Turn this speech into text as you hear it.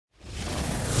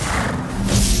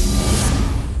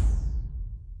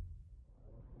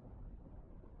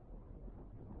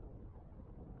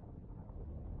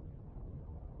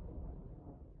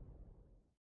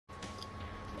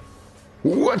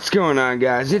What's going on,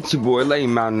 guys? It's your boy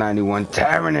BL3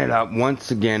 tearing it up once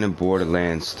again in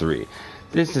Borderlands 3.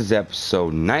 This is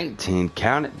episode 19,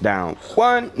 count it down,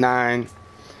 19,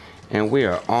 and we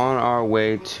are on our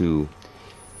way to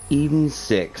Eden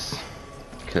 6,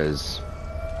 because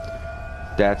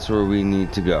that's where we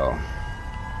need to go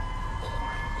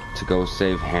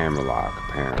save Hammerlock,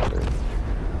 apparently,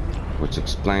 which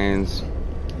explains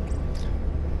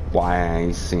why I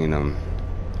ain't seen him.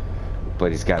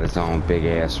 But he's got his own big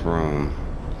ass room.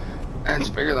 And it's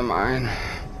bigger than mine.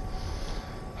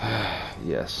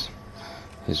 Yes.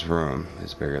 His room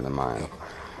is bigger than mine.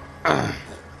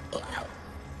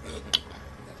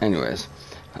 Anyways.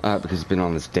 Because he's been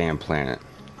on this damn planet.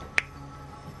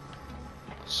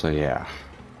 So yeah.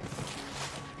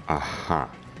 I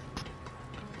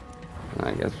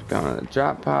guess we're going to the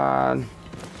drop pod.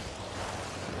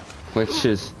 Which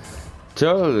is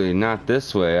totally not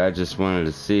this way. I just wanted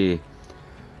to see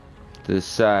this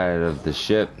side of the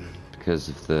ship because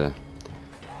of the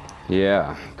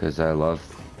because I love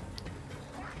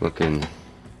looking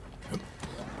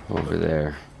over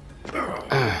there.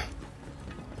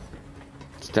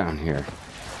 It's down here.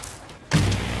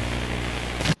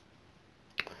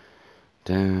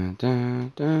 Dun,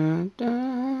 dun, dun,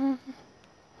 dun.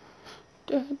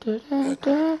 Dun, dun, dun,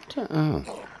 dun, dun. Oh.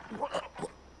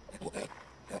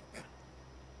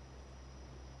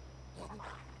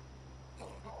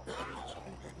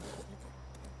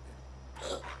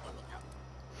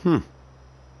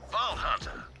 Vault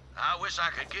Hunter, I wish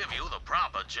I could give you the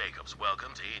proper Jacob's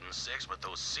welcome to Eden 6, but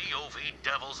those COV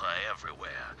devils are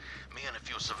everywhere. Me and a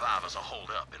few survivors are holed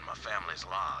up in my family's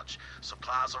lodge.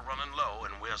 Supplies are running low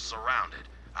and we're surrounded.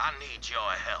 I need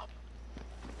your help.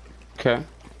 Okay.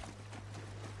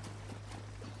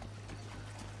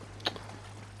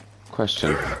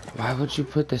 Question. Why would you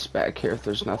put this back here if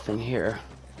there's nothing here?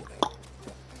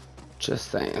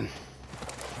 Just saying.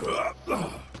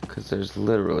 Because there's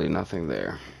literally nothing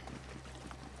there.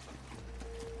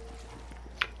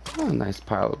 Oh, nice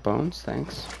pile of bones,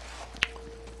 thanks.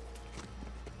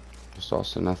 There's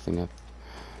also nothing up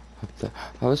there.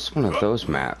 Oh, this is one of those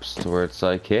maps to where it's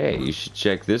like, hey, you should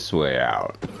check this way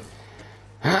out.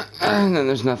 And then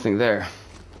there's nothing there.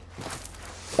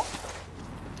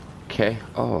 Okay,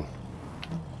 oh.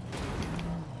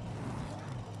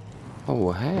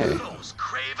 Oh, hey. Those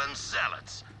craven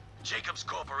zealots. Jacob's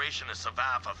Corporation has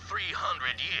survived for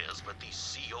 300 years, but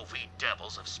these COV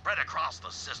devils have spread across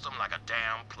the system like a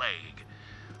damn plague.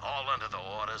 All under the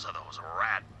orders of those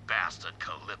rat bastard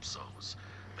Calypsos.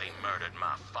 They murdered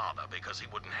my father because he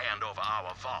wouldn't hand over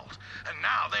our vault, and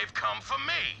now they've come for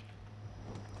me.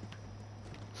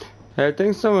 Hey, I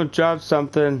think someone dropped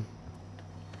something.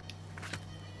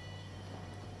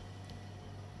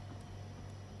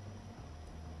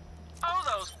 Oh,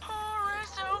 those poor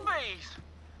SOBs.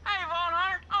 Hey, Von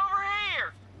Hunter, over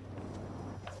here.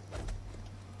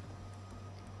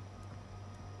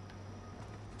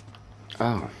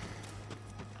 Oh.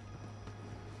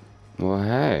 Well,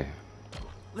 hey.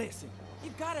 Listen,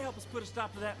 you've got to help us put a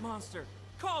stop to that monster.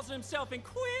 Calls himself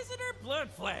Inquisitor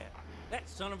Bloodflap. That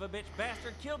son of a bitch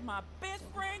bastard killed my best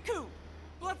friend Coop.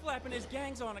 Bloodflap and his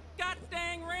gang's on a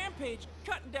goddamn rampage,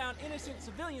 cutting down innocent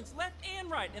civilians left and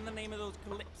right in the name of those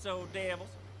Calypso devils.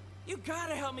 You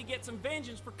gotta help me get some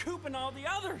vengeance for Coop and all the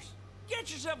others.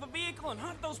 Get yourself a vehicle and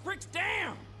hunt those pricks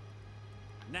down.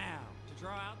 Now, to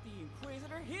draw out the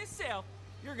Inquisitor himself,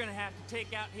 you're gonna have to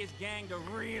take out his gang to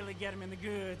really get him in the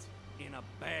goods. In a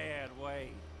bad way.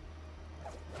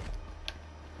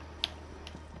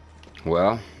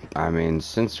 Well, I mean,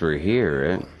 since we're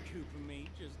here, Coop and me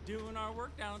just doing our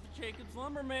work down at the Jacob's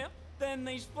lumber mill. Then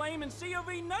these flaming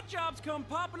COV nutjobs come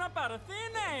popping up out of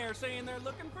thin air saying they're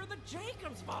looking for the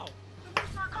Jacob's vault. And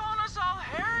they start calling us all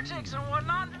heretics and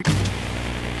whatnot.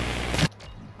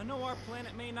 I know our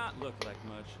planet may not look like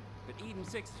much, but Eden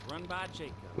 6 is run by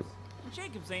Jacobs. And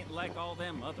Jacobs ain't like all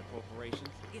them other corporations.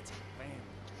 It's a family.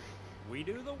 We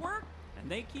do the work, and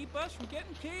they keep us from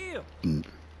getting killed.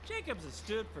 Jacobs has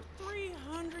stood for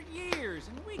 300 years,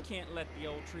 and we can't let the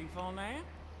old tree fall now.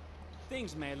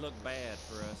 Things may look bad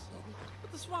for us,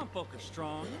 but the swamp folk are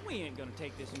strong, and we ain't gonna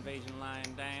take this invasion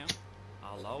lying down.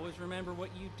 I'll always remember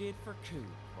what you did for Coop,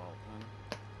 Vault Hunter.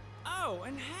 Oh,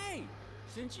 and hey,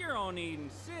 since you're on Eden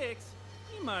 6,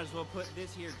 you might as well put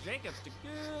this here Jacobs to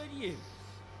good use.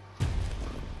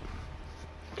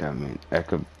 I mean,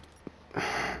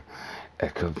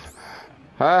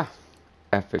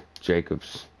 Epic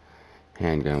Jacobs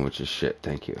handgun, which is shit.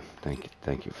 Thank you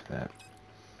for that.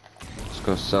 Let's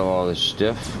go sell all this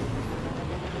stuff.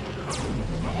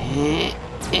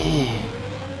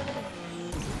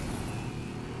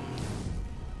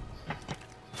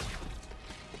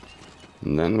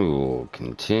 And then we will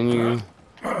continue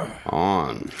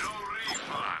on.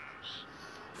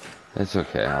 That's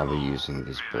okay, I'll be using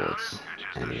these bullets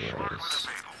anyways.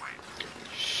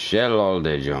 Shell all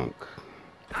day junk.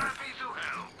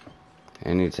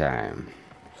 Anytime.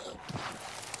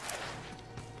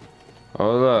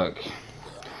 Oh look.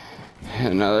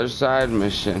 Another side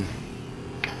mission.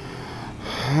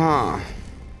 Huh.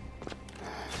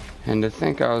 And to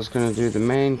think I was gonna do the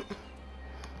main...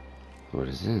 What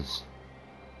is this?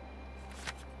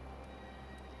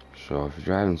 Show off your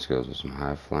driving skills with some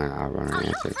high-flying outrunner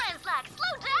antics. Friends like,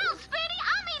 slow down, Speedy.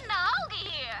 I'm eating a hoagie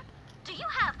here. Do you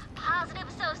have positive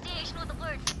association with the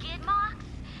word skid marks?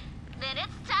 Then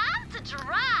it's time to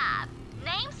drive.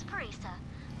 Name's Prisa.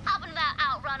 Hop into that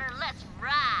outrunner, let's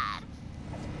ride.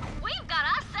 We've got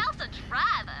ourselves a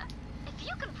driver. If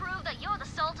you can prove that you're the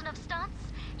Sultan of Stunts,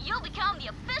 you'll become the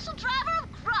official driver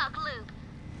of Grog Loop.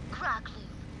 Grog Loop.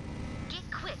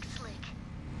 Get quick, Slick.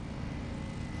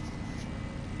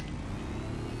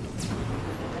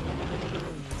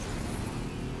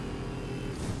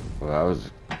 Well, that was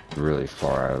really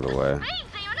far out of the way. Speed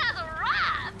Demon has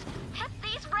arrived! Hit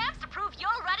these ramps to prove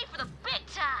you're ready for the big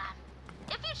time.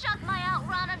 If you chuck my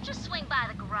outrunner, just swing by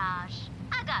the garage.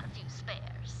 I got a few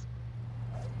spares.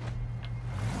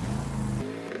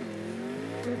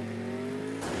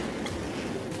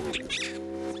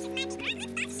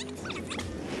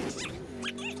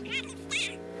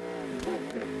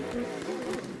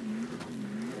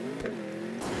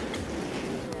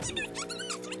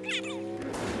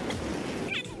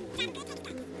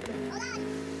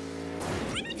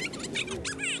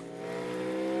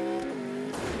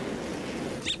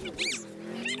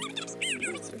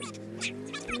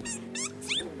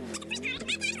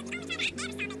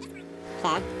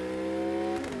 Okay.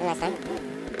 Listen.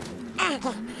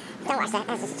 Okay. Don't watch that.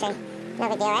 That's just a tree. No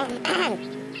big deal, right?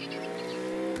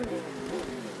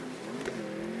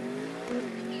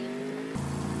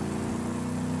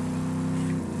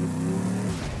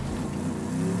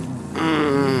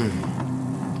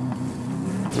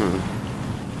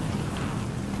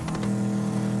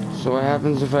 So what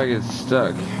happens if I get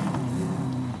stuck?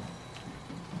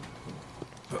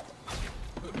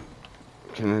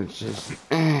 Can I just...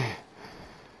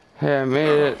 Hey, I made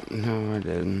it. No, I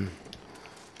didn't.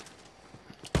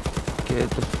 Get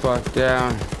the fuck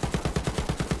down.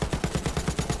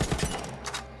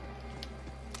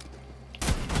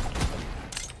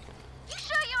 You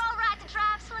sure you're all right to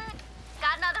drive, Slick?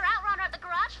 Got another outrunner at the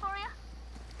garage for you?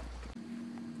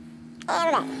 And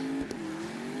we're back.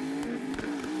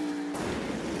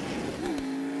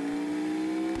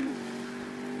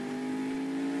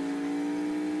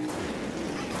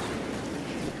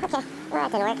 Okay, well,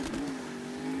 that didn't work.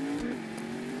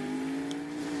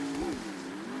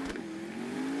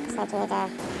 Looks like we need to...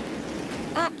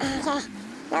 okay,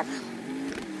 nope.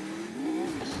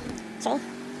 Tree.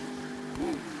 We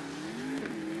made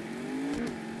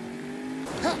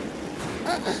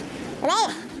it! Yeah!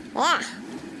 Yeah.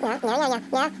 God damn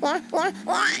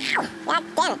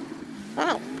it!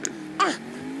 Alright.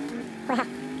 Wow,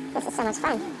 this is so much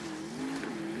fun.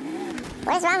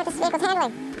 What is wrong with this vehicle's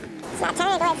handling? It's not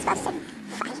turning the way it's supposed to.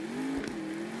 Fine.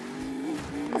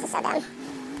 This is so dumb.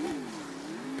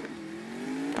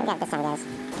 I'll get it this time, guys.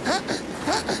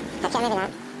 Okay, maybe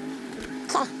not.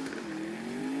 Okay.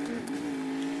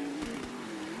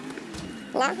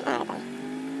 No? Alright then.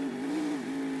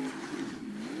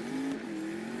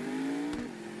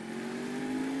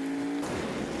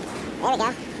 There we go.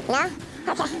 No?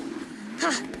 Okay.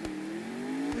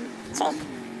 Tree.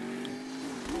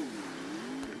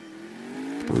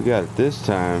 We got it this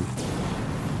time.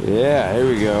 Yeah, here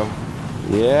we go.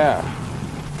 Yeah.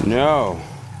 No.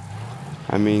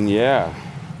 I mean, yeah.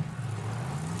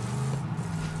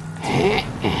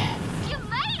 You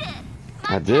made it!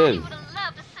 I did. Would have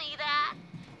loved to see that.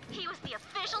 He was the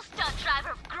official stunt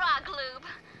driver of Grog Loop.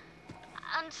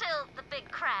 Until the big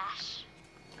crash.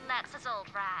 And that's his old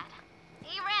ride.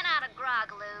 He ran out of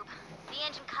Grog Loop. The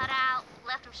engine cut out,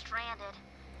 left him stranded.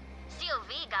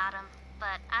 COV got him,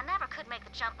 but I never could make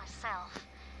the jump myself.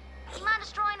 You mind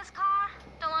destroying his car?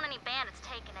 Don't want any bandits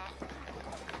taking it.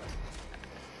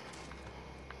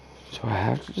 So I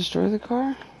have to destroy the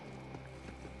car?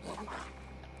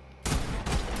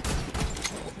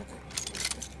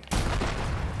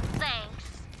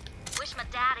 Thanks. Wish my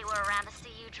daddy were around to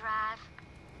see you drive.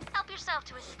 Help yourself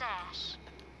to his stash.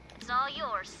 It's all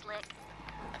yours, Slick.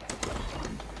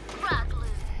 Grog Loop.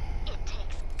 It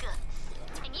takes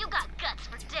guts. And you got guts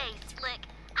for days, Slick.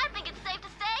 I think it's safe to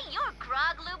say you're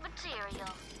Grog Loop material.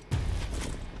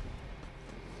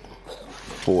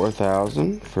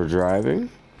 4,000 for driving.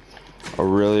 A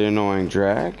really annoying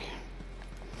drag.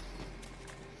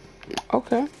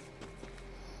 Okay.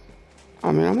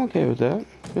 I mean, I'm okay with that.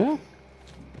 Yeah.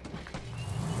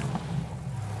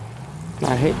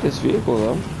 I hate this vehicle,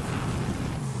 though.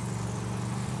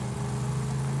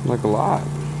 Like a lot.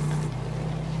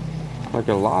 Like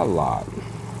a lot.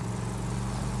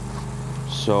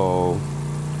 So,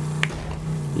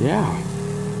 yeah.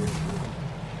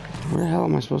 Where the hell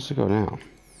am I supposed to go now?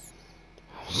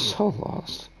 I'm so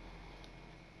lost.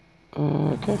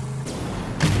 Okay.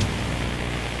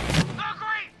 The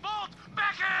Great Vault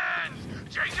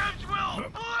beckons! Jacobs will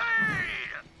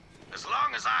bleed! As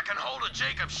long as I can hold a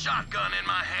Jacobs shotgun in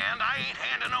my hand, I ain't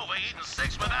handing over Eden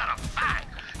 6 without a fight!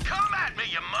 Come at me,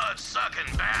 you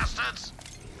mud-sucking bastards!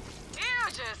 You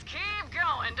just keep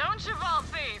going, don't you, Vault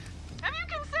Thief? Have you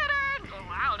considered,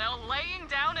 I don't know, laying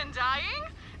down and dying?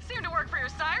 Seemed to work for your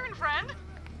siren friend.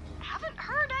 Haven't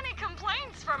heard any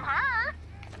complaints from her.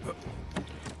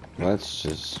 That's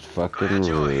just fucking Glad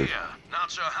you're rude. here. Not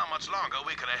sure how much longer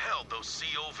we could have held those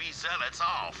COV zealots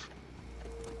off.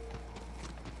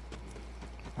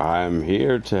 I'm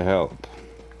here to help.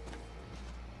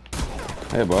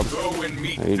 Hey, bub. Go and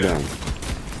meet How you doing?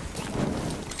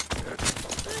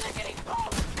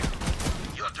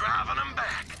 You're driving them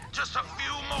back. Just a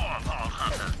few more, Vault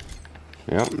Hunter.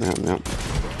 Yep.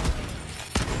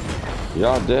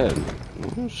 Y'all dead.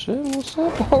 Oh shit, what's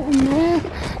up, old man?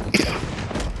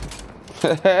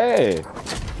 Hey!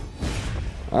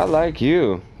 I like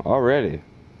you already.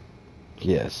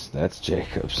 Yes, that's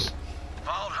Jacobs.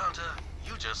 Vault Hunter,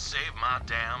 you just saved my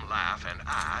damn life and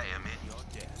I am in your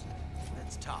debt.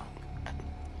 Let's talk.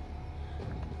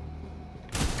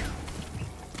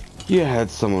 You had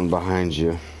someone behind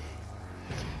you.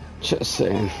 Just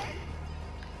saying.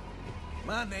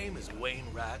 My name is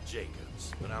Wainwright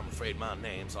Jacobs, but I'm afraid my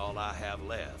name's all I have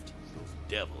left. Those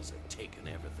devils have taken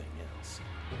everything else.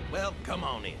 Well, come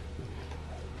on in.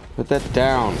 Put that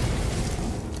down.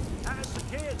 How's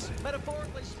the kids,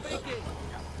 metaphorically speaking?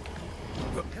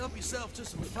 Help yourself to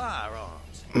some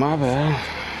firearms. My bad.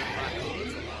 My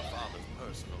goods from my father's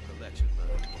personal collection,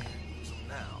 but so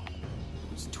now,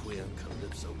 those twin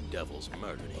Calypso devils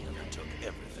murdered him and took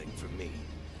everything from me.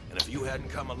 And if you hadn't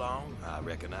come along, I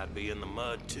reckon I'd be in the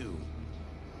mud too.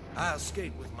 I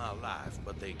escaped with my life,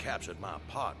 but they captured my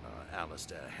partner,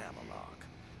 Alistair Hammerlock.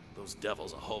 Those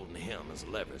devils are holding him as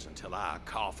leverage until I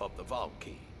cough up the vault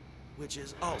key. Which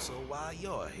is also why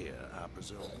you're here, I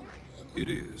presume. It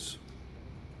is.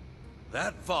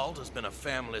 That vault has been a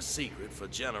family secret for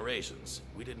generations.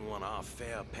 We didn't want our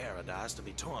fair paradise to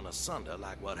be torn asunder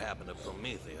like what happened to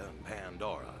Promethea and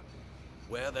Pandora.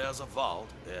 Where there's a vault,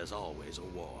 there's always a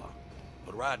war.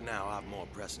 But right now, I've more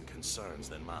pressing concerns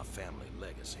than my family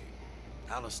legacy.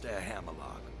 Alistair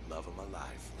Hammerlock, love of my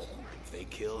life. If they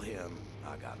kill him,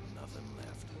 I got nothing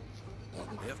left.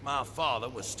 If my father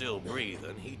was still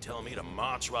breathing, he'd tell me to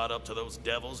march right up to those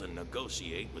devils and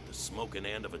negotiate with the smoking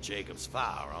end of a Jacobs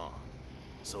firearm.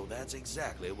 So that's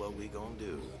exactly what we gonna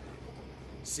do.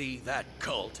 See, that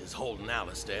cult is holding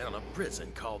Alistair in a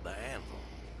prison called the Anvil.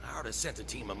 I already sent a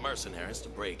team of mercenaries to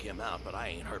break him out, but I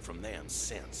ain't heard from them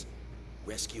since.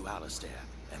 Rescue Alistair,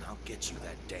 and I'll get you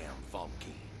that damn vault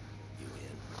key. You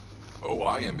in? Oh,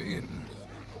 I am in.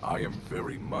 I am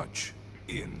very much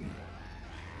in.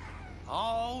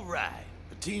 All right.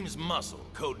 The team's muscle,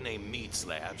 codenamed Meat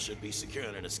Slab, should be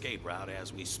securing an escape route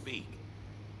as we speak.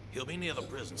 He'll be near the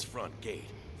prison's front gate.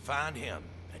 Find him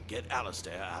and get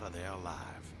Alistair out of there alive.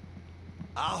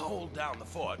 I'll hold down the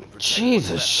fort and protect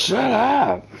Jesus, what's shut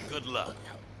left. up. Good luck.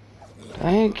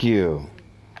 Thank you.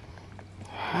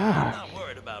 I'm not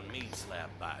worried about Meat Slab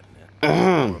biting it.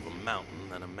 More of a mountain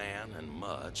than a man and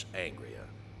much angrier.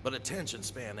 But attention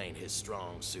span ain't his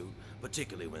strong suit,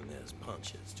 particularly when there's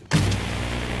punches to be.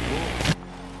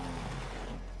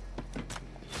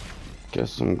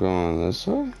 Guess I'm going this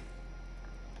way.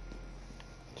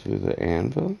 To the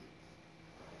anvil.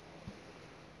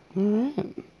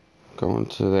 Alright. Going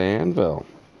to the anvil.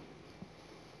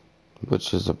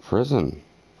 Which is a prison.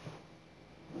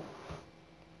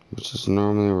 Which is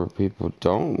normally where people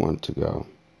don't want to go.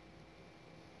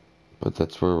 But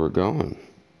that's where we're going.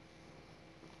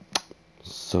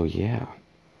 So yeah.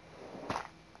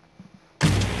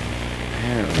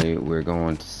 Apparently we're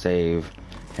going to save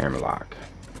Hammerlock.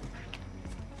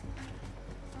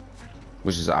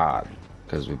 Which is odd,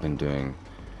 because we've been doing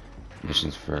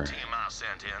missions for... The team I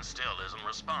sent in still isn't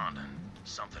responding.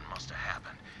 Something must have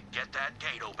happened. Get that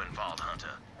gate open, Vault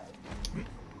Hunter.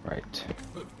 Right.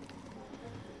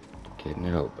 Getting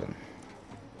it open.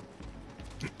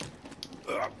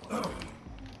 Not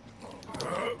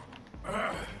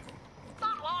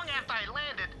long after I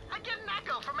landed, I get an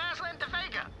echo from Aslan de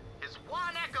Vega. His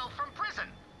one echo from prison.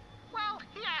 Well,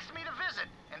 he asked me to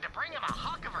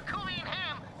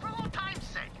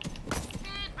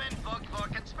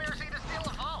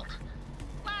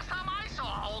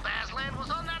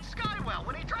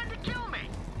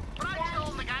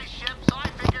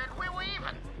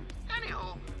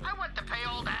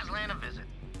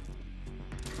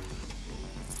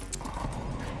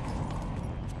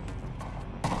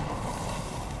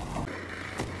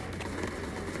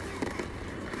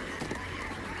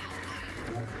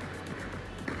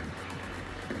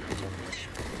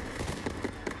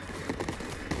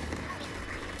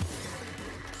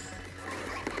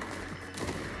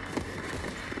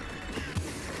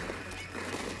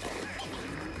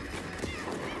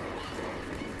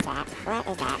that? What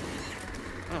is that?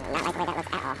 I do not like the way that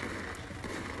looks at all.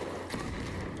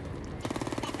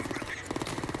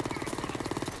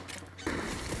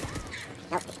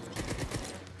 Nope.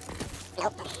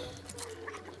 Nope.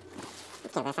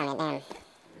 Can't find me a damn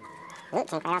loot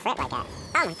tank right off rip like that.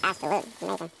 Oh my gosh, the loot.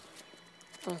 Amazing.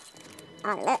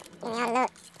 All the loot. Give me all the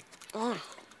loot. Yeah.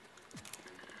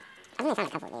 I've only found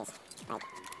a couple of these. Like,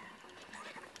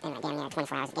 in my damn near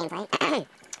 24 hours of gameplay.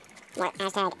 More,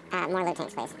 hashtag, more loot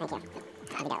tanks, please. Thank you.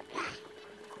 That'd be dope.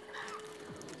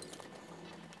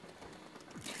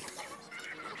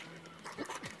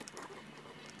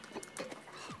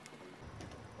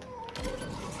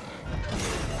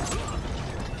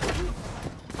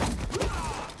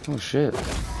 Oh shit.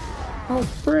 Oh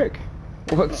frick.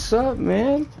 What's up,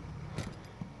 man?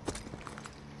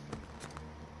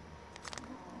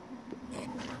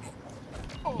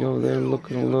 Yo, they're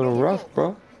looking a little rough,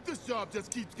 bro. This job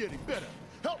just keeps getting better.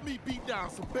 Help me beat down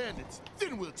some bandits,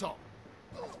 then we'll talk.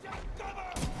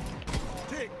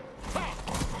 Tick, tock,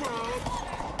 scrub.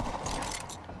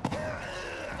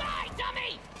 Die,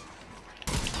 dummy!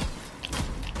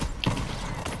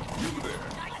 You there?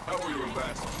 How were your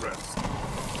last rest?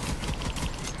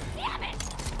 Damn it!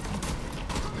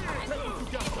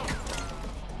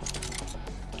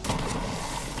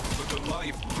 Look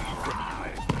alive from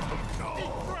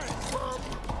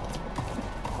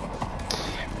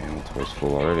Man, the toy's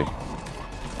full already.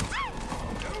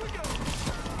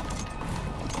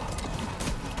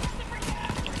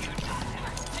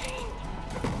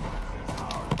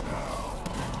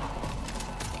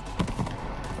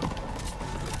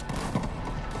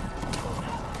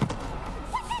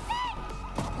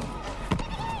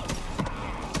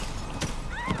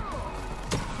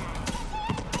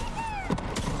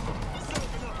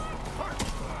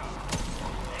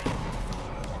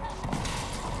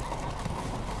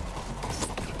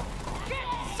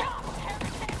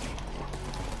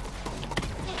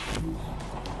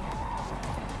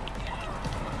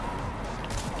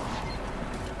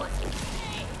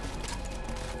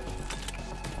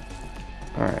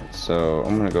 Alright, so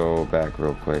I'm gonna go back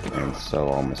real quick and sell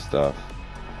all my stuff.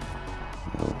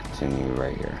 We'll continue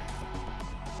right here.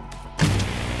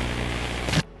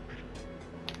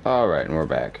 Alright, and we're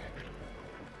back.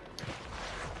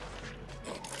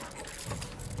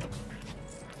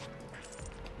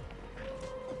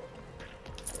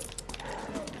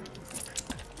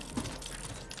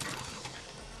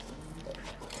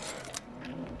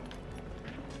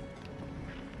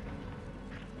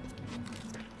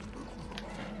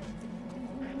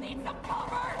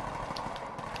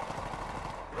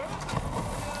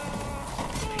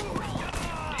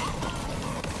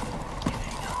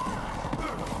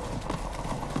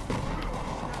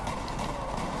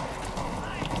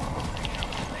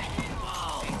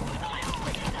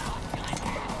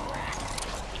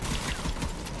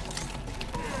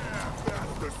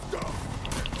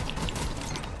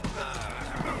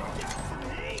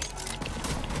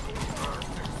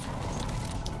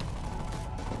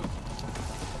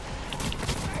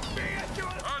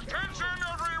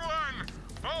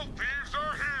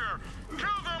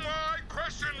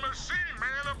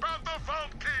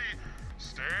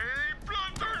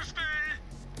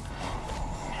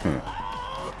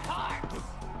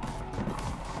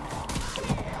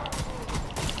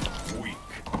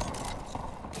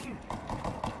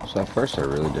 So at first I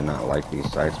really did not like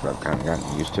these sites, but I've kind of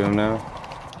gotten used to them now.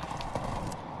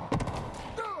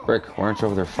 Rick, why aren't you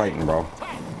over there fighting, bro?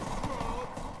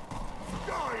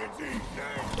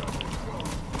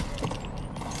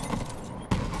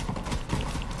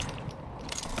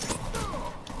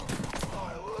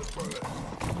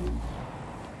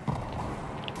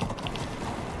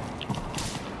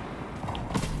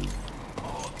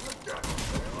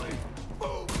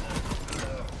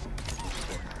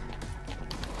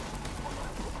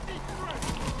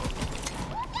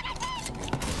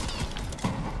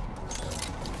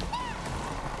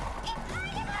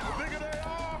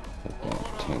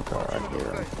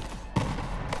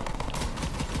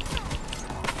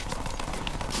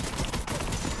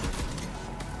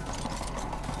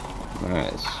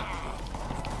 Nice.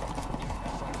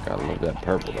 Gotta love that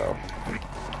purple though.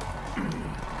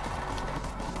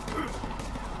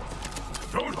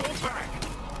 Don't hold back.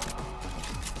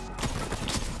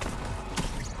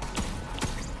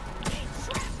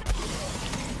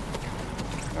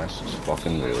 That's just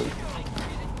fucking rude.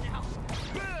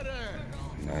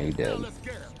 Now you dead.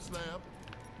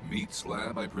 Meat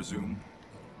slab, I presume.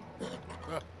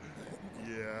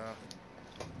 Yeah.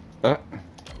 Uh.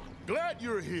 Glad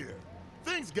you're here.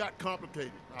 Things got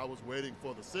complicated. I was waiting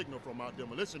for the signal from our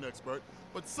demolition expert,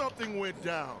 but something went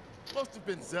down. Must have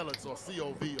been zealots or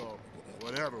COV or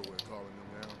whatever we're calling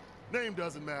them now. Name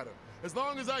doesn't matter. As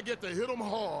long as I get to hit them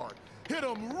hard. Hit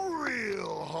them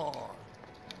real hard.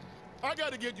 I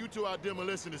gotta get you to our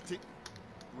demolitionist team.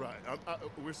 Right,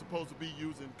 we're supposed to be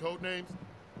using code names?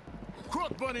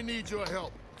 Crook Bunny needs your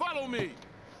help. Follow me.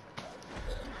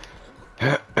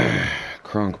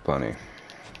 Crunk Bunny.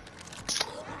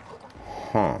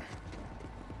 Huh.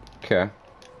 Okay.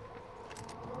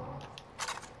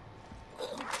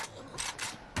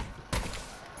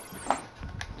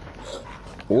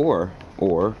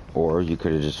 Or you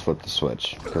could have just flipped the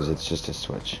switch, because it's just a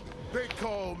switch. They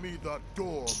call me the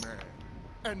doorman.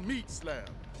 And meat slab.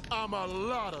 I'm a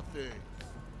lot of things.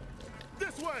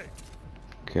 This way.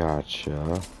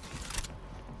 Gotcha.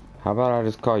 How about I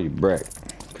just call you Brick?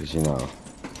 Because, you know,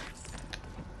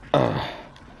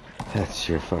 that's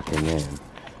your fucking name.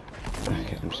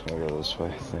 Okay, I'm just gonna go this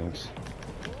way. Thanks.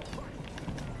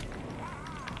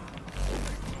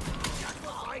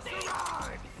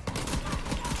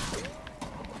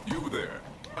 You there.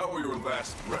 How are your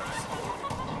last breaths?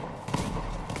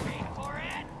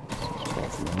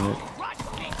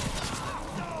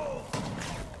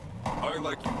 I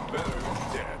like you better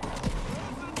dead.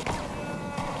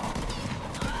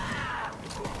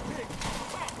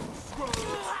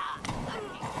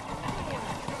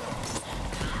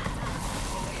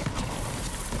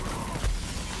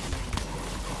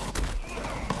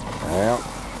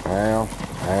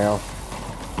 Ow.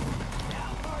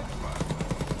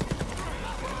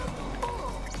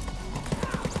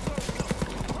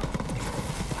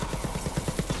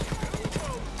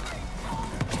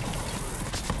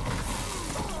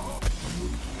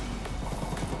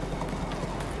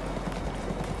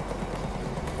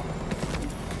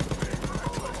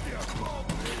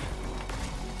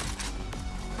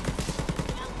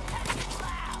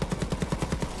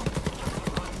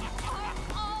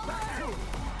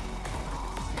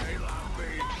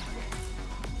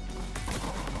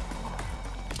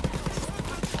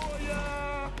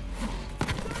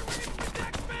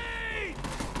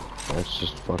 That's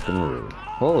just fucking rude.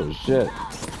 Holy shit.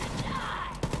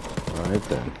 Alright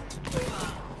then.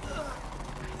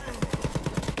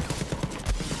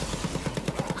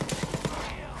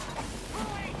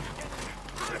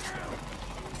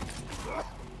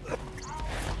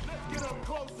 Get up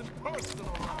close and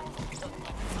personal.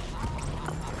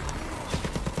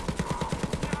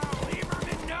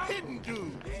 Hidden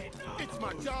dude. It's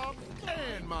my job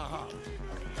and my hobby.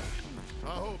 I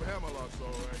hope Hammerlock's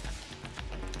alright.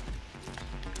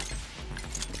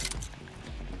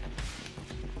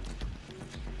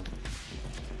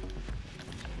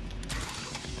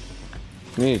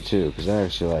 Me too, because I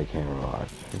actually like Hammerlock.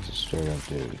 He's a straight up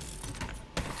dude.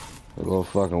 A little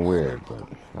fucking weird, but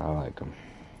I like him.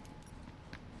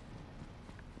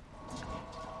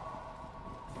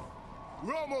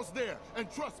 We're almost there, and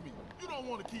trust me, you don't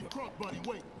want to keep Crunk Bunny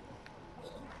waiting.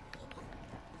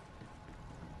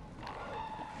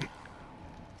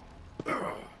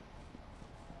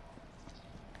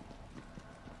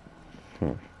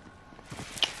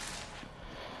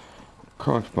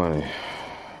 Crunk Bunny.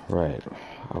 Right.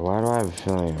 Why do I have a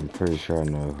feeling I'm pretty sure I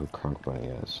know who Crunk Bunny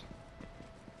is?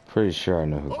 Pretty sure I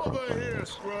know who Crunk Bunny is.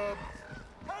 Scrub.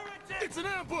 It's an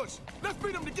ambush! Let's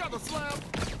beat them together, Slab!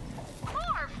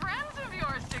 More friends of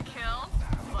yours to kill?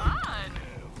 Fun!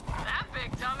 That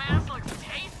big dumbass looks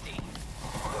tasty.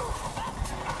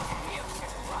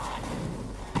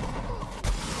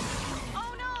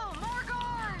 Oh no, more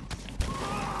guards!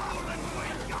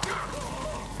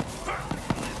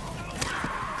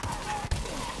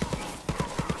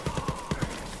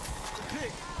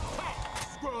 Pick, pop,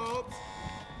 scrubs!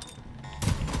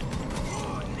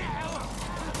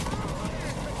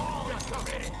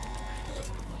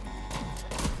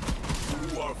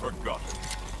 You are forgotten.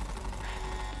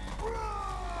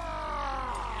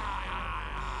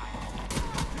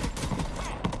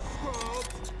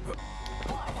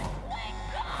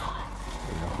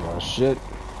 Oh shit.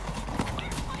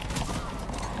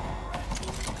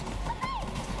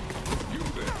 You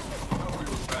there. How are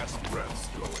your last breaths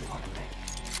going?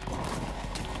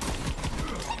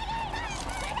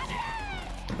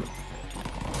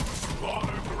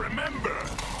 Slaughter to remember!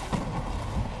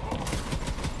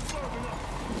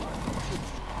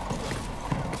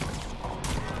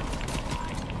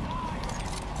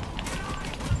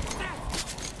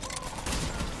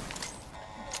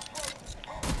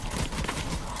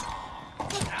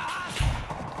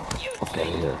 Okay,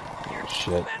 here. Oh,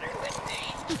 shit.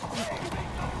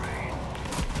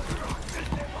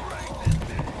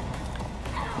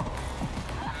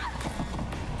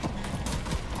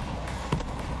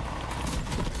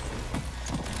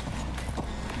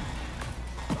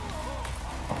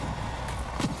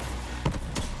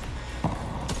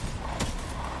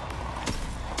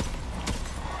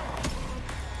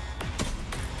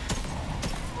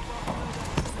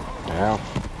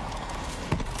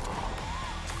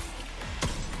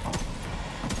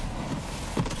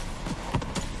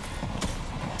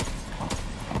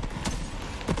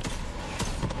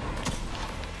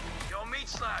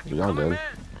 Y'all good. Man,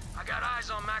 I got eyes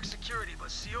on max security, but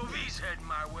COV's heading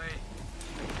my way.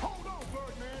 Hold on,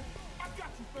 Birdman. I got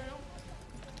you,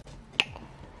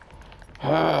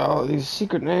 fam. All these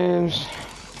secret names.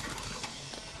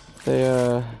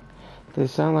 They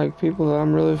sound like people that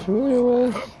I'm really familiar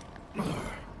with.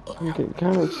 I'm getting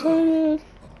kind of excited.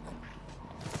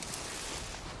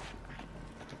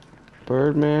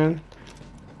 Birdman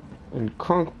and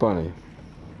Crunk Bunny.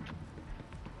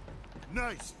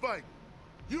 Nice fight.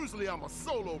 Usually I'm a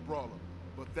solo brawler,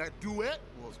 but that duet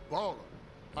was baller.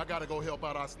 I gotta go help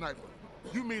out our sniper.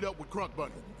 You meet up with Crunk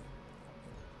Bunny.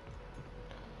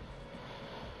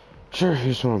 Sure, you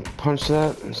just want to punch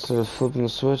that instead of flipping the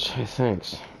switch? Hey,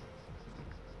 thanks.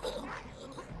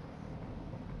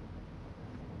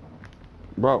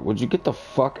 Bro, would you get the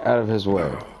fuck out of his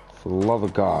way? For the love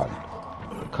of God.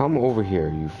 Come over here,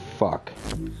 you fuck.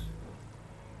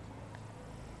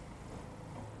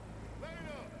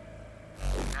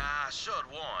 I should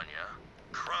warn you,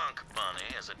 Crunk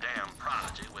Bunny is a damn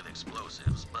prodigy with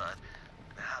explosives, but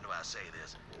how do I say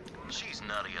this? She's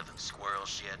nuttier than squirrel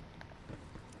shit.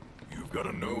 You've got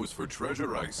a nose for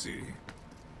treasure, I see.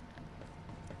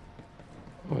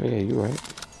 Oh yeah, you're right.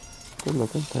 Good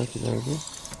looking, thank you, thank you.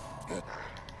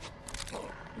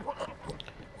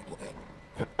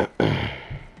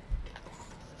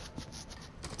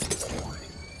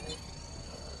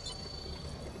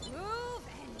 Move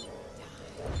and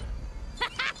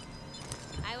die.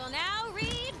 I will now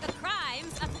read the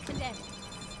crimes of the condemned.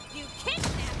 You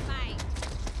kidnapped my...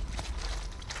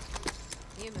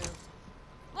 You moved.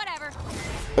 Whatever.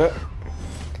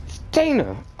 It's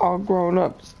Dana, all grown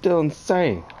up, still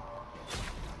insane.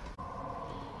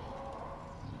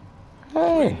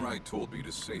 Hey. Wainwright told me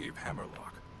to save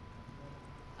Hammerlock.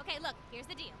 Okay, look, here's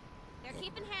the deal. They're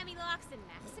keeping hammy locks in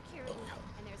max security,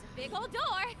 and there's a big old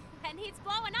door that needs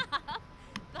blowing up.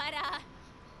 But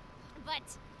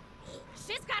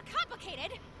shit's got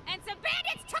complicated, and some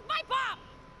bandits took my bomb!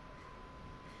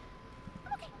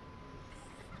 Okay.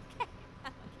 Okay.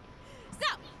 So,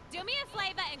 do me a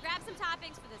favor and grab some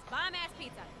toppings for this bomb-ass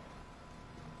pizza.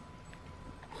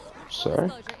 Sorry?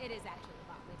 Full disclosure, it is actually a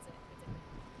bomb.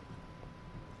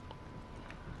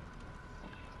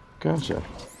 It's a Gotcha.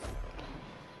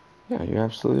 Yeah, you're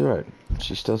absolutely right.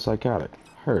 She's still psychotic.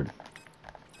 Heard.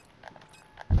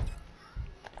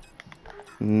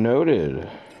 Noted.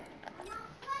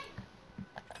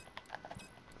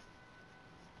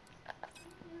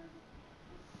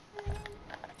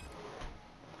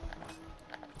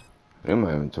 And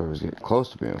my inventory was getting close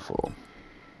to being full.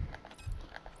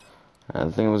 I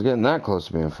didn't think it was getting that close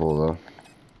to being full, though.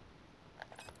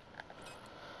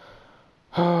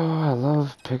 Oh, I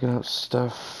love picking up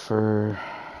stuff for,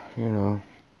 you know.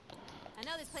 I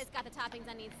know this place got the toppings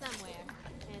I need somewhere.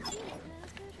 And...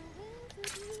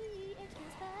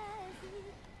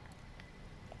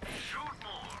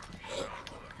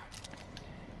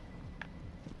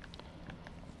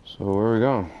 So where are we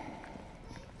going?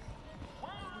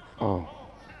 Oh.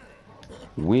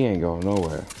 We ain't going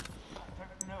nowhere.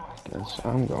 Guess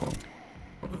I'm going.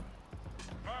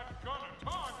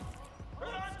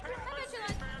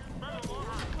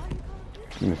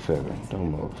 Do me a favor, don't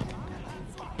move.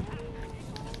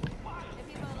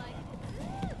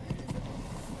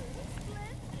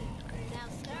 Now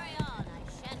scurry on, I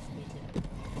shan't be too.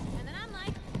 And then I'm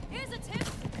like, here's a tip.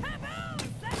 Kaboom,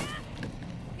 sucker!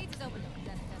 Pizza's open though.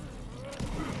 That's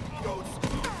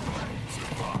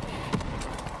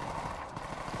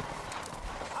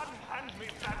Unhand me,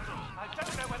 Blanton. I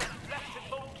don't know where the blessed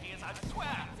monkey is, I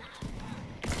swear.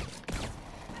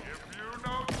 If you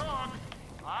know talk,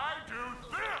 I do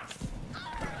this.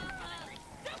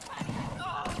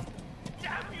 Oh,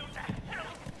 damn you to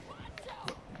hell.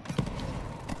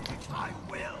 I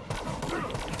will.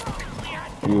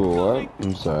 You what?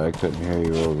 I'm sorry, I couldn't hear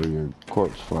you over your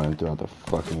corpse flying throughout the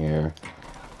fucking air.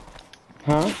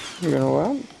 Huh? You're gonna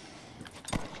what?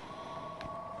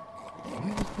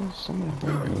 Why is someone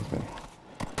doing anything?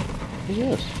 Who's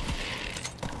this?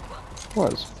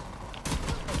 Was.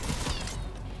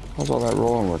 How's all that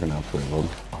rolling working out for you, bud?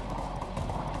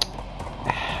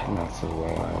 Not so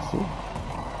well, I see.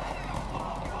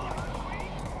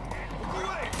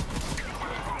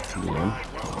 Yeah.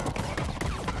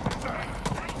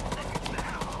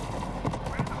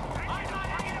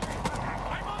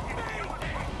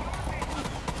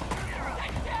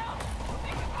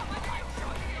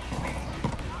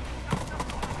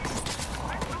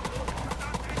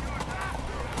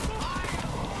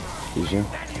 Excuse you.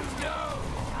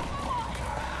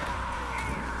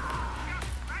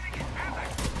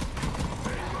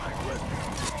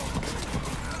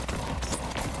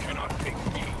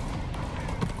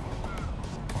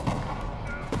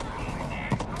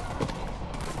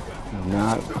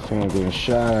 Can't get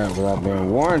shot at without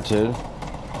being warranted.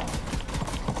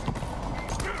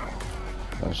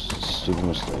 That's just a stupid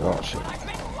mistake. Oh shit.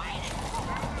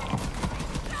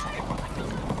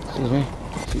 Excuse me.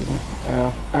 Excuse me.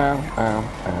 Ow, ow, ow,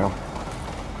 ow.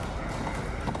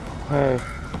 Hey.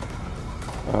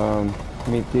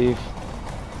 Meat thief.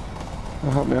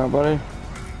 Help me out, buddy.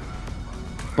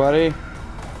 Buddy?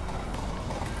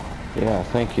 Yeah,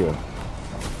 thank you.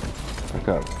 Back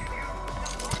up.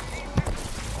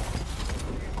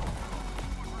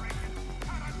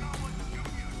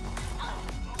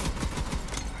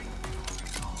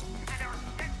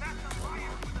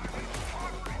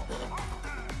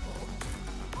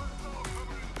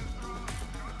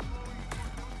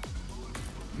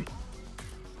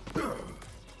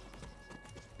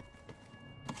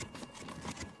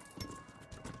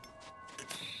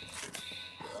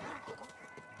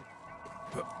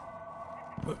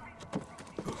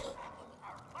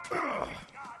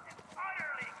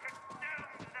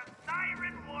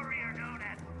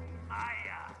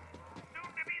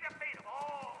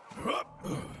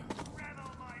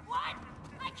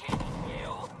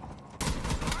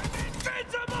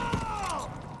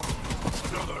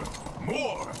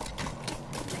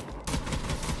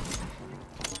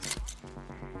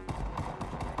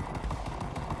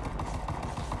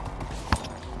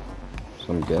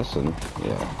 So I'm guessing,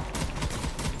 yeah.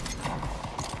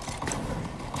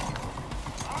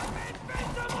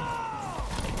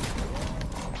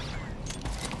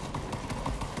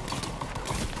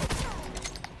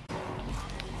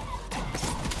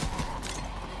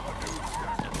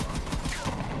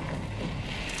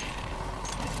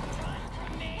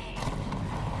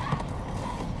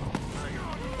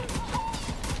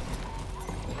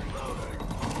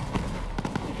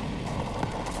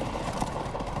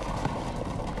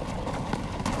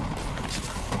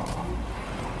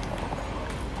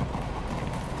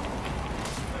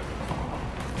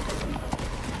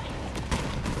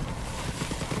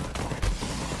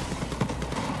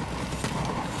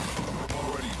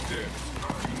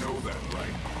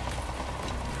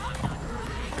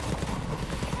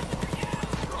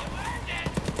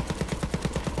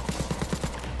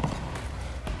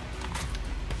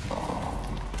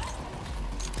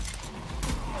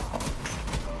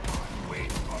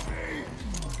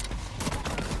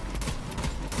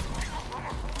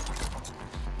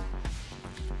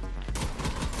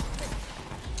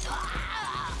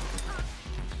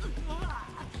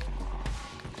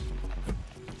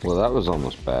 Well, that was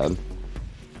almost bad.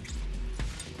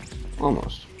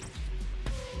 Almost.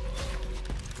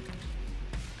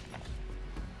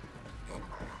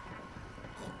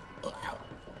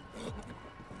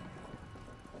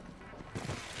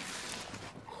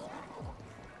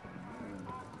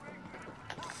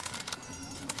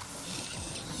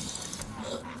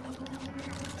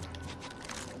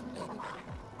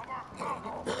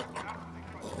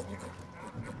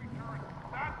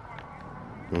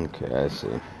 Okay, I see.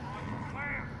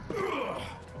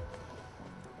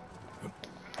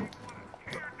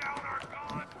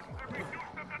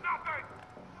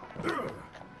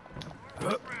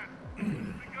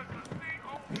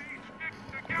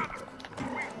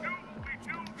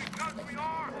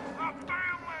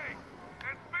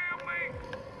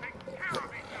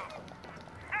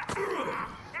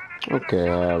 Okay,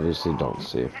 I obviously don't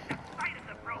see.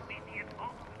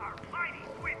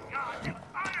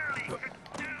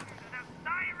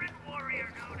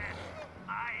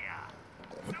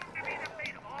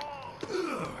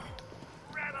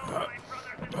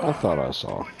 I thought I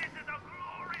saw.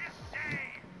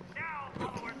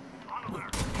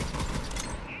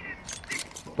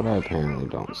 But I apparently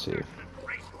don't see.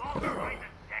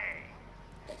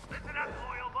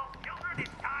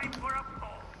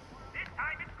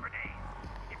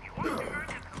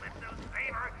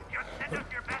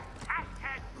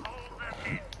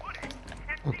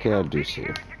 Okay, I do see.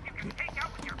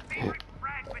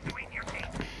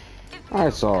 I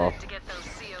saw. To get those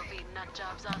COV nut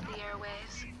jobs off the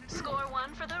airwaves. Score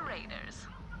one for the Raiders.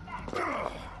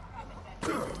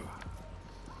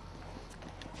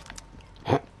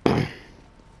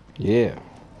 Yeah.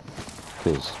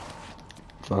 'Cause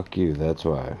fuck you, that's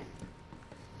why.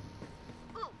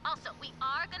 Ooh, also, we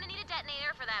are gonna need a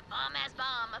detonator for that bomb-ass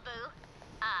bomb, Abu.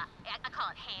 I call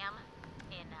it ham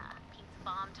in pizza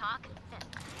bomb talk.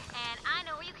 And I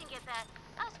know where you can get that.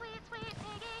 Oh, sweet, sweet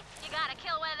piggy. You gotta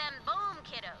kill one of them boom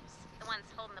kiddos. The ones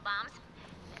holding the bombs.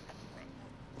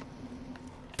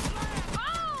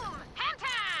 Boom!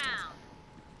 Hamtown!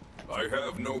 I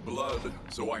have no blood,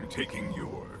 so I'm taking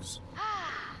yours.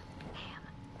 Ham.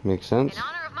 Makes sense. In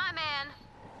honor of my man,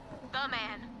 the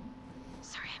man,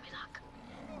 Sir Hammy Luck.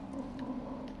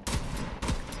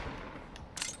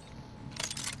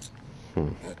 How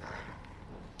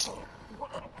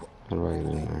do I get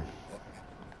in there?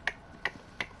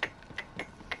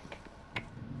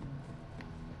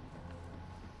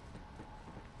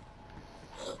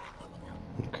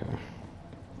 Okay.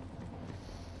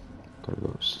 Gotta go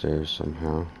upstairs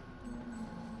somehow.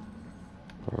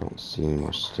 I don't see any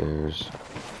more stairs.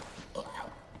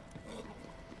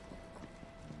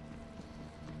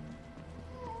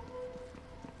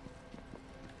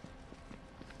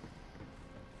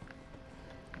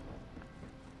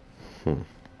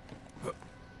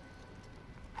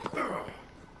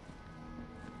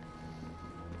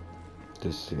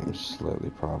 This seems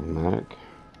slightly problematic.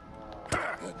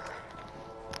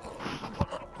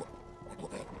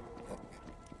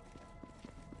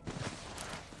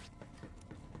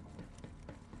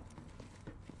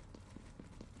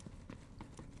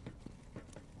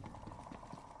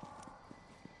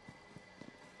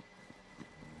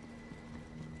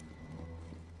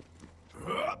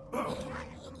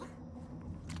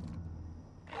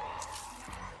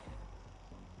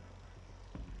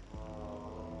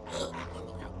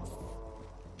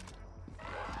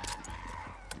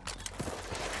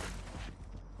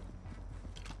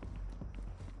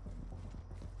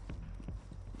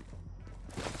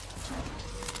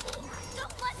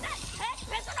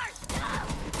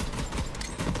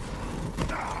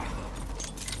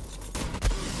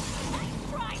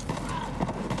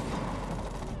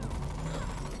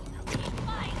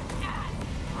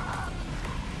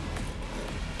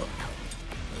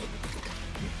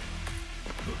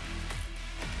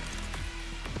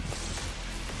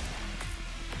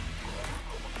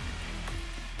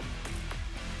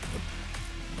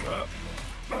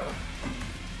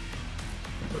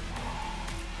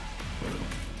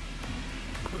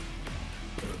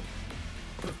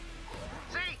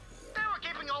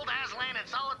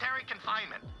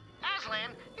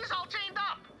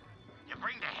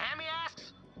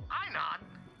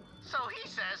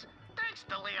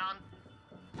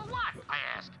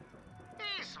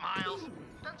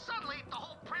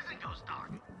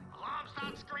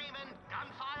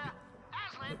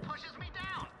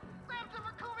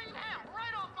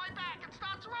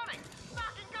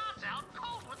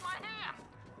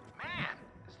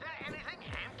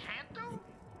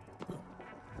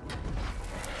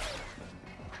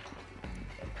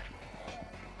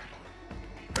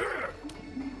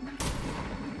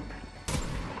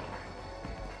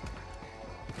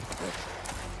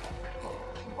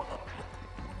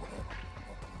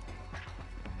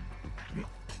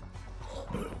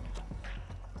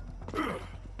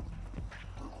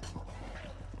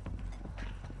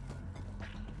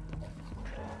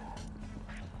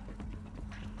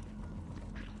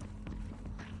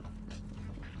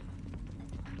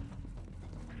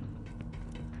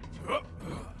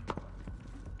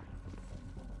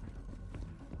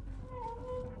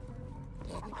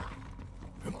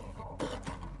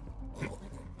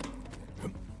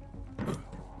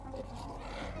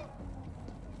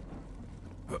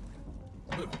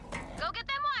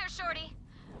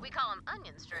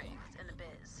 onion strings in the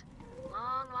biz.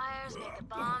 Long wires make the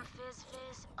bomb fizz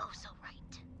fizz oh so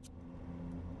right.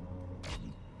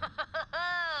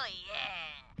 Oh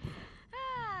yeah.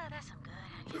 Ah, that's some good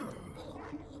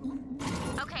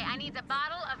onion. Okay, I need a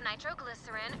bottle of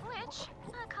nitroglycerin, which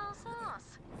I call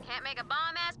sauce. Can't make a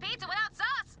bomb-ass pizza without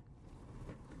sauce.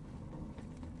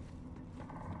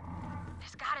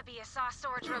 There's gotta be a sauce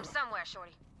storage room somewhere,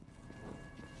 Shorty.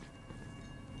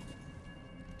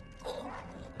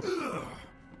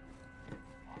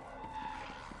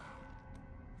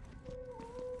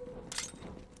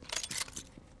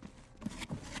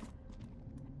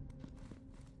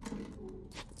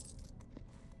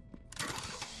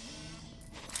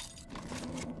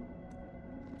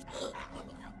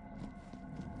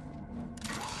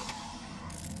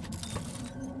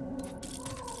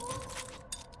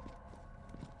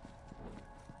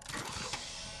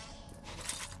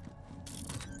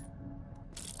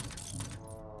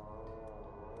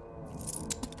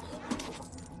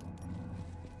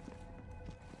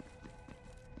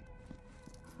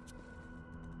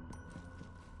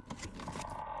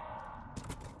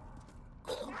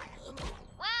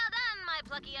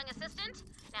 Lucky young assistant.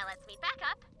 Now let's meet back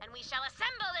up, and we shall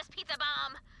assemble this pizza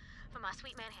bomb from our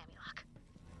sweet man Hamylock.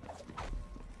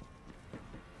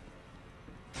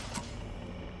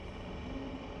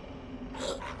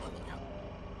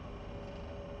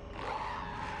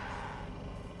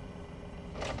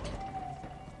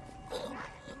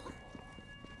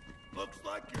 Looks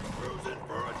like you're cruising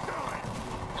for a dime.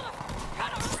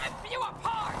 Gonna rip you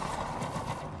apart!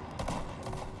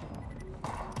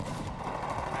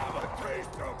 Have a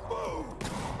taste of food!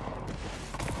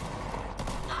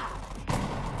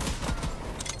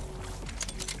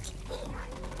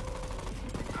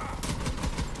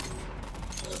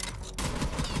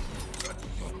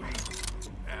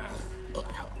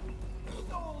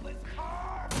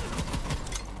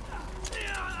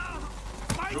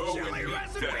 chili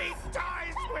recipe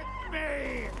dies with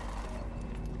me!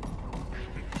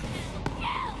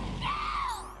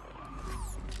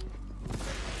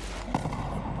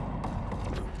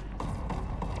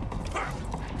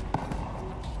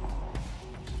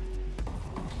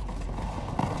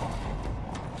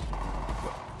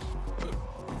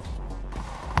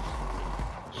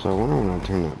 So when I'm gonna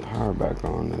turn that power back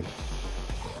on if...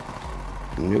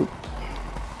 Nope.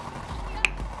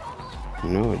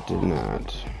 No, it did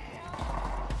not.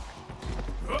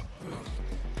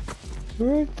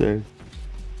 Right there.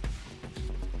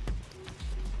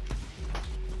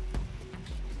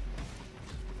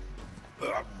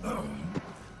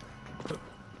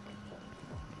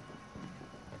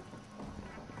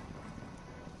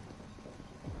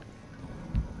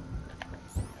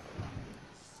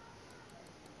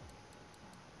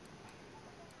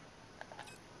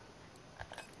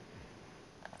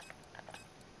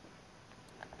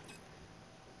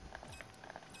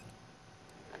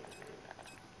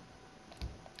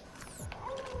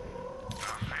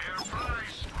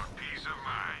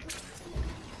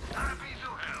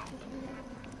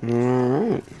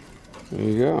 Alright, there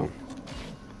you go.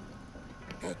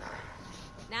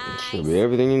 Nice. Should be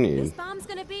everything you This need. bomb's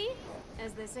gonna be,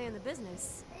 as they say in the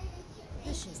business,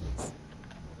 viciousness.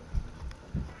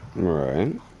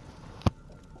 Right.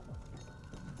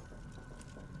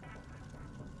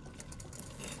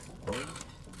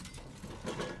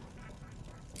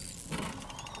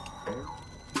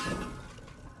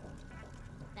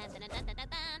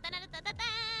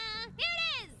 Here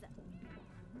it is!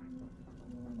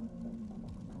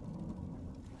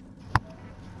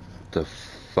 The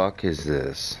fuck is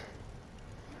this?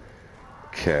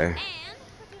 Okay. And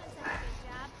for doing such a good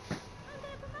job, I'm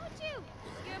gonna promote you.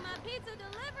 You're my pizza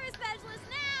delivery specialist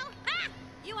now. Ha!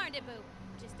 You earned it, boo.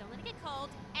 Just don't let it get cold,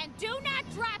 and do not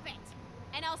drop it.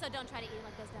 And also, don't try to eat it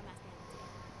like those dumbass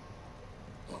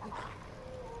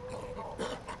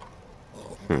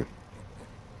bandits.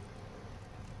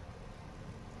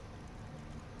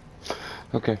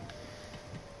 Okay.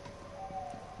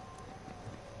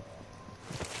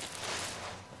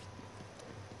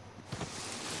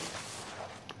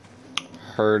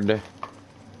 Heard. Dino,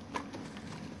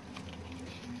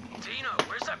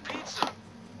 where's that pizza?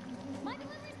 My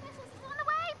delivery specialist is on the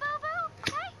way, boo-boo.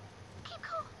 Okay? Keep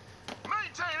cool.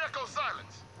 Maintain echo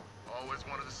silence. Always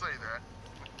wanted to say that.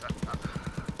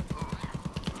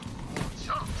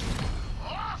 Jump.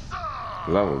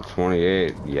 Awesome! Level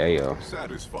 28. Yeah.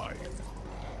 Satisfying.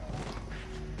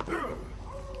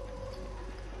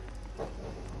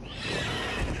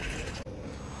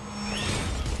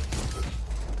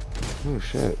 Oh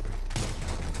shit.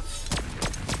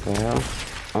 The hell?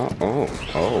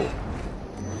 Oh.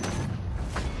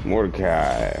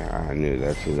 Mordecai. I knew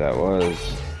that's who that was.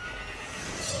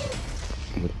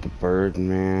 With the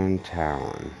Birdman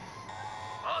Talon.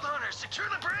 All hunters, secure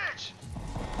the bridge!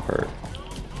 Her.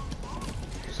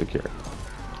 Secure.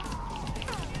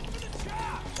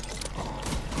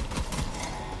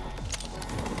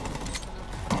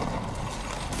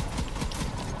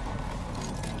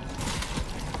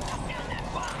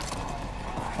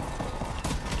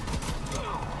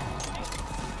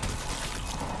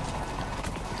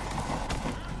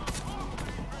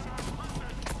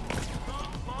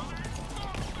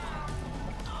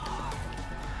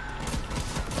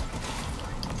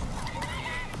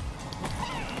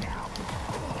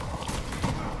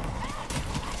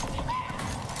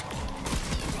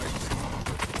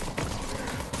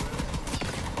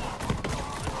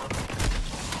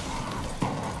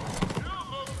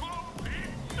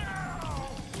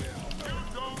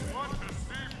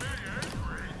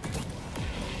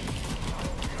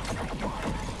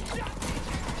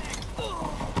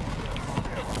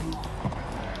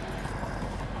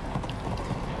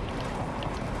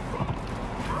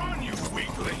 Run, you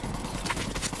weakling!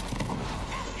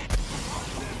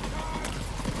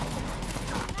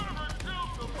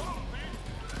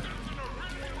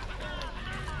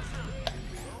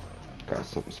 Got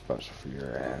something special for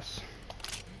your ass.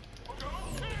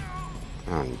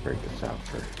 I'm gonna break this out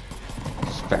for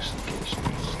special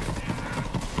occasions.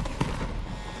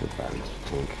 Goodbye, Mr.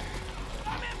 Tank.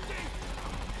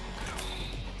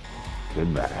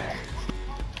 Goodbye.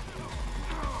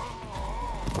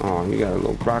 Oh, you got a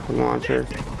little rocket launcher?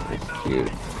 That's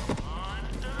cute.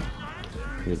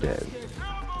 You're dead.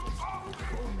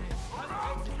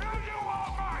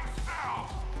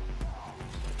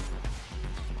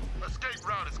 Escape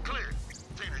route is clear.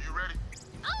 Tina, you ready?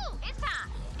 Oh, it's time.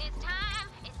 It's time.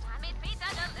 It's time. It's pizza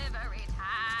delivery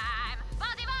time.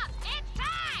 Buzzy Bob, it's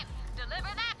time.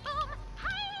 Deliver that boom.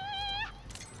 Hi.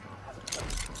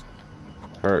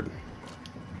 Heard.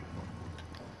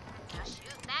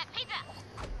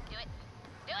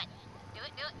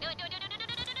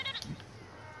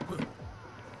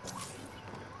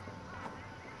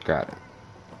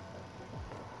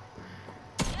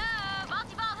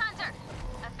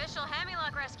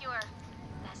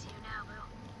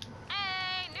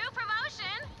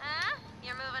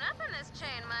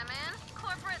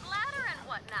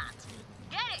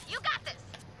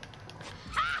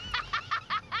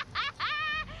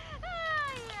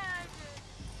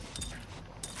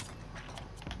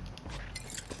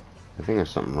 I think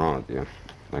there's something wrong with you.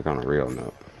 Like on a real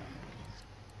note.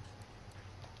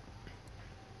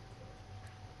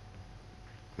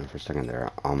 And for a second there,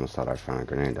 I almost thought I found a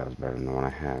grenade that was better than the one I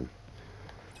had.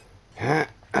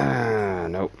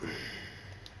 Nope.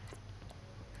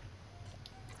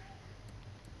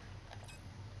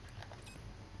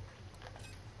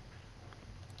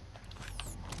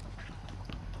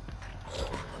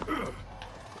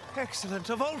 Excellent,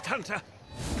 a Vault Hunter.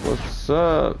 What's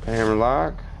up,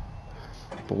 Hammerlock?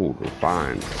 Oh,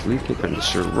 refined, sleek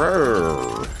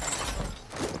adventurer.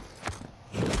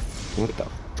 What the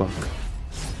fuck?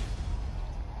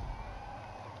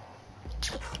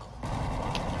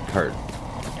 Hurt.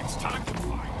 It's time to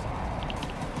fight.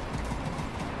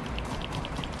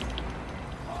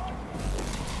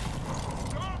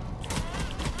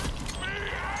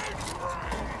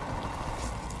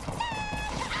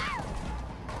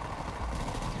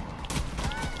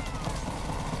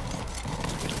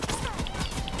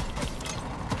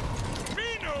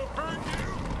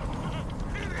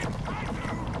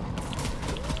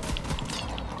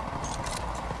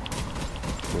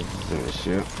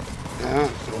 Shoot. Yeah,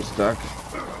 I'm stuck.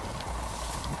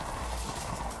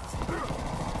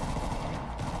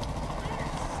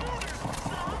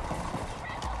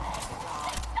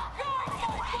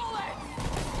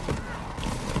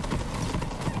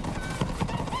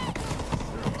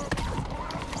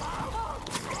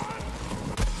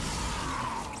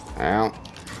 Ow.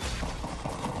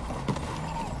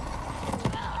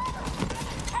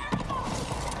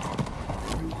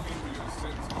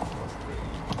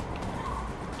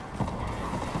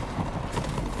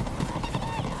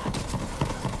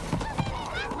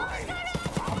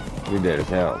 You dead as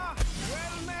hell.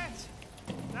 Well met.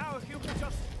 Now if you could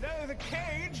just blow the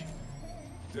cage.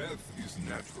 Death is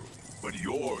natural, but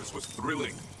yours was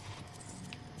thrilling.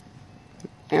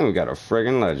 And we got a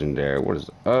friggin' legendary. What is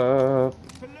up? To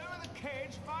lower the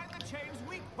cage, find the chain's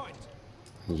weak point.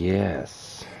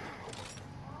 Yes.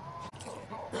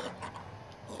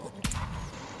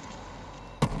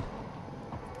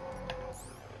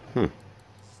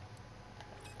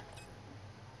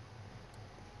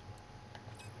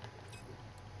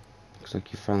 Looks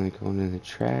like you're finally going in the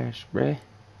trash, bruh.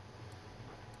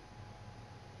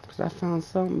 Cause I found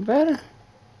something better.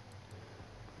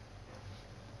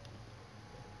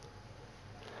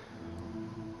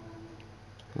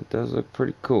 That does look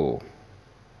pretty cool.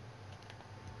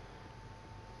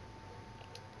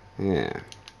 Yeah.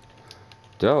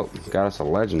 Dope. Got us a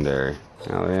legendary.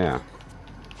 Hell yeah.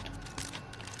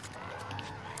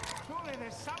 Surely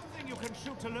there's something you can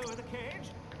shoot to lower the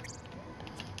cage.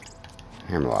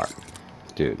 Hammerlock.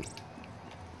 Dude.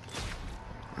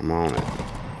 I'm on it.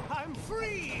 I'm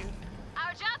free.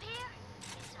 Our job here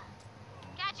is done.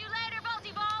 Catch you later,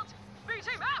 Bolty Bolt. B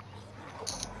team out.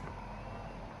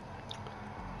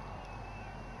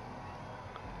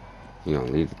 You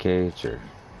gonna leave the cage or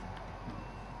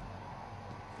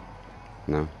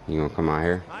no? You gonna come out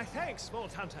here? My thanks,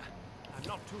 Vault Hunter. I'm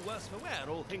not too worse for wear,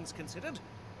 all things considered.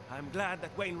 I'm glad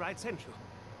that Wainwright sent you.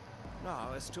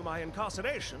 Now, as to my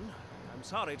incarceration, I'm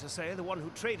sorry to say the one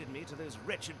who traded me to those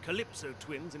wretched Calypso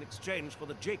twins in exchange for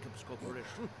the Jacobs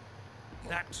Corporation,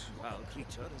 that foul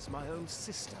creature is my own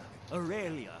sister,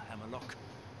 Aurelia Hammerlock.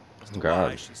 As to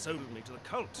why she sold me to the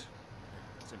cult,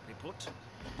 simply put,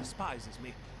 despises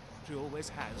me. She always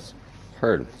has.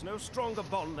 Heard. There's no stronger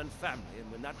bond than family,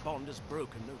 and when that bond is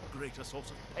broken, no greater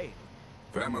source of pain.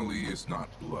 Family is not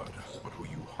blood, but who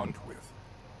you hunt with.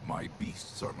 My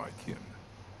beasts are my kin.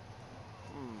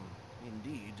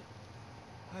 Indeed.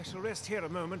 I shall rest here a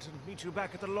moment and meet you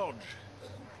back at the lodge.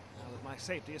 Now that my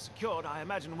safety is secured, I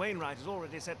imagine Wainwright has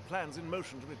already set plans in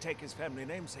motion to retake his family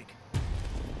namesake.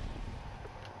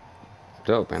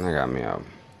 Dope, and I got me a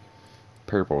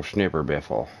purple snipper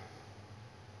biffle.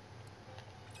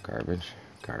 Garbage,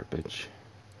 garbage.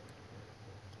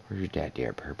 Where's that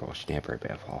dear purple snipper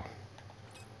biffle?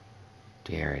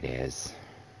 There it is.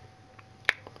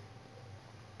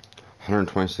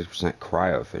 126%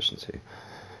 cryo efficiency.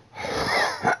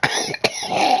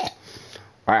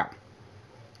 Wow.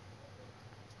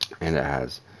 And it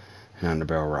has an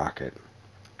underbarrel rocket.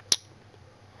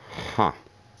 Huh.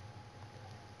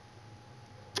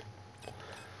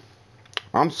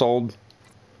 I'm sold.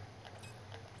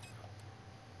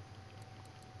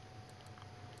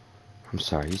 I'm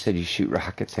sorry, you said you shoot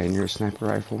rockets and you're a sniper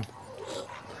rifle?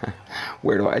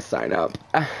 Where do I sign up?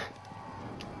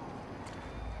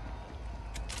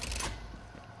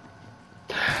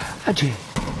 Achoo.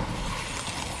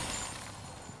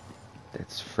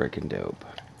 That's freaking dope.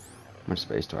 How much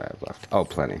space do I have left? Oh,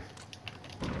 plenty.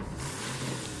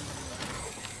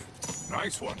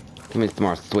 Nice one. Give me some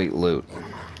more sweet loot.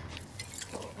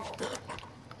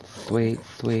 sweet,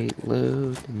 sweet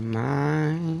loot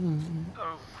mine.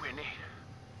 Oh, Winnie.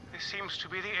 This seems to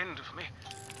be the end of me.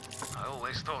 I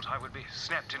always thought I would be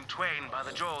snapped in twain by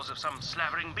the jaws of some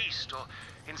slavering beast, or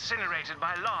incinerated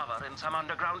by lava in some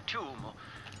underground tomb, or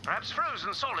perhaps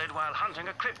frozen solid while hunting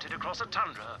a cryptid across a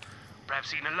tundra,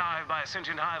 perhaps eaten alive by a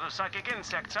sentient hive of psychic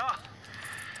insects.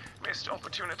 Missed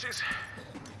opportunities.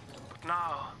 But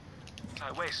now, as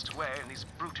I waste away in these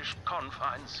brutish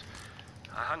confines,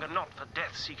 I hunger not for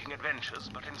death-seeking adventures,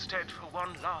 but instead for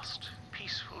one last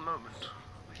peaceful moment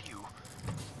with you.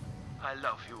 I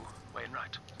love you,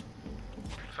 Wainwright.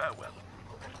 Farewell.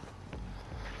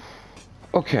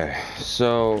 Okay,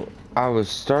 so I was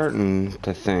starting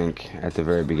to think at the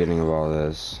very beginning of all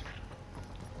this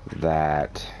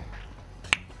that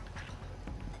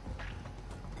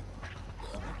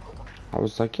I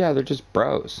was like, yeah, they're just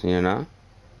bros, you know?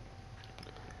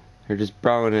 They're just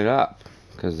broing it up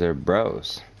because they're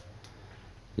bros.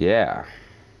 Yeah.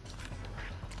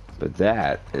 But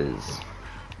that is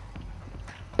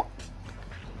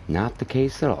not the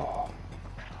case at all.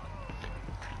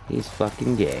 He's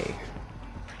fucking gay.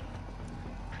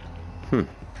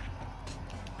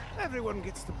 Everyone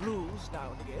gets the blues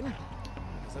now and again.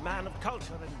 As a man of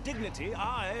culture and dignity,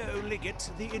 I only get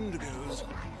the indigos.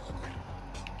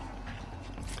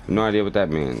 No idea what that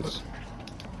means.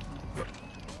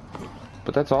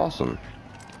 But that's awesome.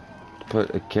 To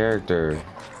put a character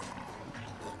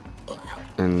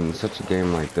in such a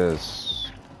game like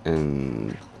this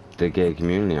in the gay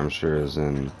community, I'm sure is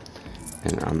in,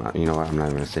 and I'm not, you know what, I'm not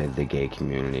even gonna say the gay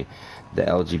community, the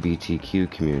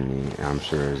LGBTQ community, I'm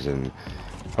sure is in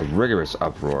a rigorous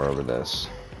uproar over this,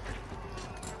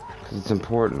 because it's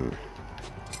important.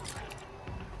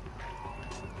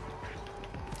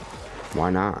 Why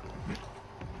not?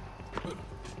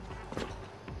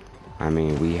 I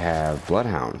mean, we have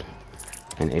Bloodhound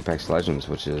and Apex Legends,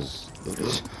 which is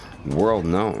world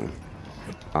known,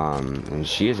 and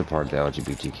she is a part of the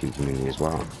LGBTQ community as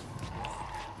well.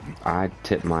 I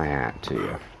tip my hat to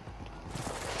you.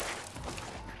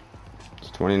 It's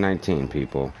 2019,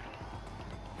 people.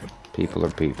 People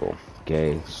are people.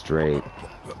 Gay, straight,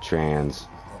 trans,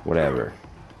 whatever.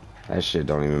 That shit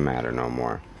don't even matter no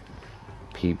more.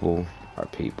 People are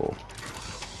people.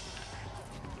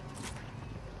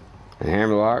 And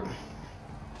Hammerlock,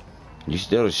 you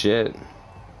still the shit.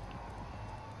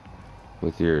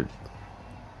 With your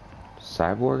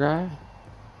cyborg guy?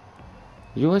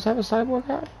 You always have a cyborg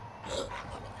guy?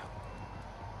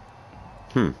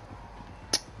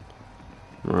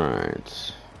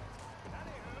 Right.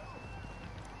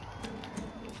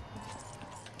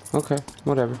 Okay,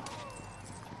 whatever.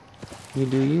 You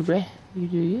do you, bruh. You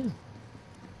do you.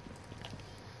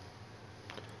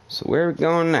 So where are we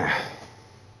going now?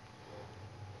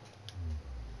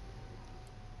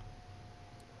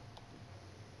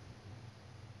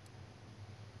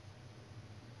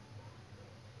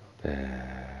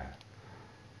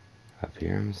 Up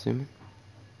here, I'm assuming.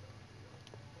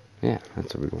 Yeah,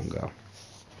 that's where we're gonna go.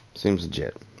 Seems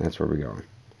legit. That's where we're going.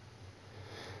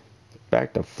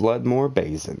 Back to Floodmore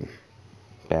Basin.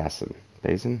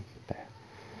 Basin?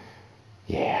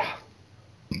 Yeah.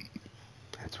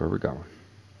 That's where we're going.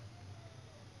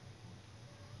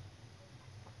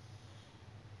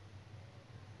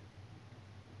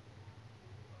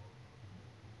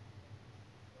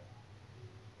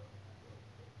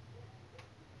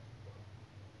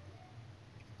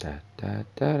 Da da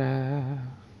da da.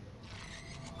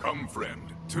 Come, friend,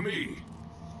 to me.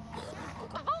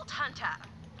 Vault Hunter.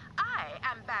 I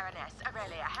am Baroness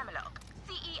Aurelia Hammerlock,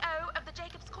 CEO of the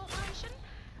Jacobs Corporation.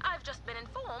 I've just been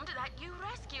informed that you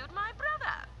rescued my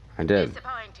brother. I did.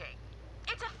 Disappointing.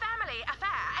 It's a family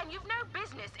affair, and you've no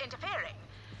business interfering.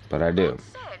 But I do. That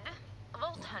said,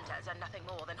 Vault Hunters are nothing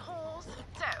more than whores,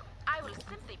 so I will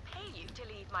simply pay you to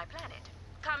leave my planet.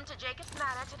 Come to Jacobs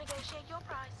Manor to negotiate your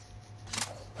price.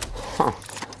 Huh.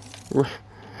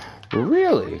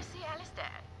 Really? See Alistair.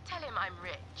 Tell him I'm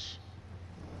rich.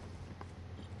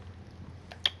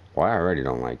 Well, I already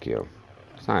don't like you.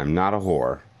 'Cause I am not a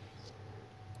whore.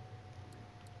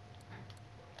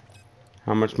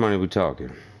 How much money we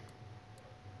talking?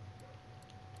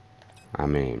 I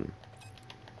mean,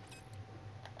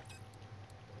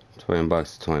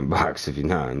 $20 is $20 if you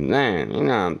know what I'm saying. You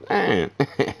know what I'm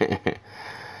saying.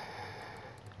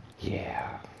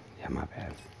 Yeah, my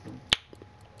bad.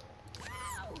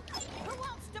 Who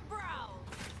wants to brawl?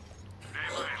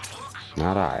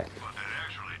 Not I.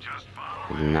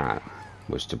 I do not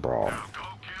wish to brawl.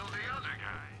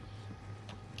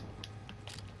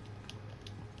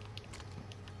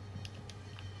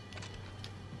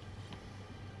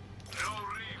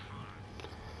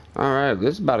 Alright,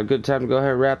 this is about a good time to go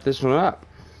ahead and wrap this one up.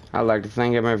 I'd like to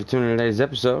thank everybody for tuning in today's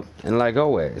episode. And like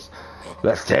always,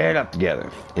 let's tear it up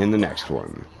together in the next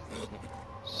one.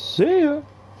 See ya!